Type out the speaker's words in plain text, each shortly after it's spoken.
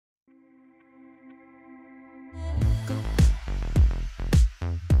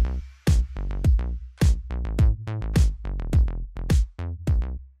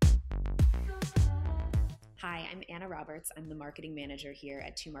Roberts. I'm the marketing manager here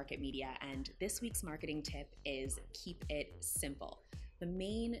at 2Market Media, and this week's marketing tip is keep it simple. The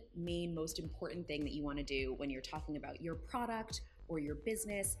main, most important thing that you want to do when you're talking about your product or your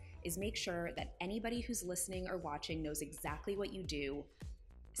business is make sure that anybody who's listening or watching knows exactly what you do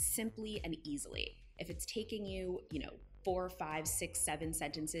simply and easily. If it's taking you, 4, 5, 6, 7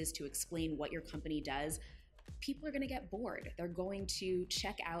 sentences to explain what your company does, people are going to get bored. They're going to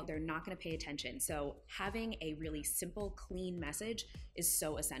check out. They're not going to pay attention. So having a really simple, clean message is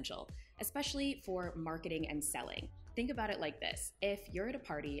so essential, especially for marketing and selling. Think about it like this. If you're at a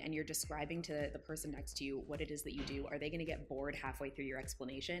party and you're describing to the person next to you what it is that you do, are they going to get bored halfway through your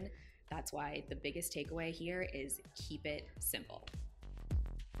explanation? That's why the biggest takeaway here is keep it simple.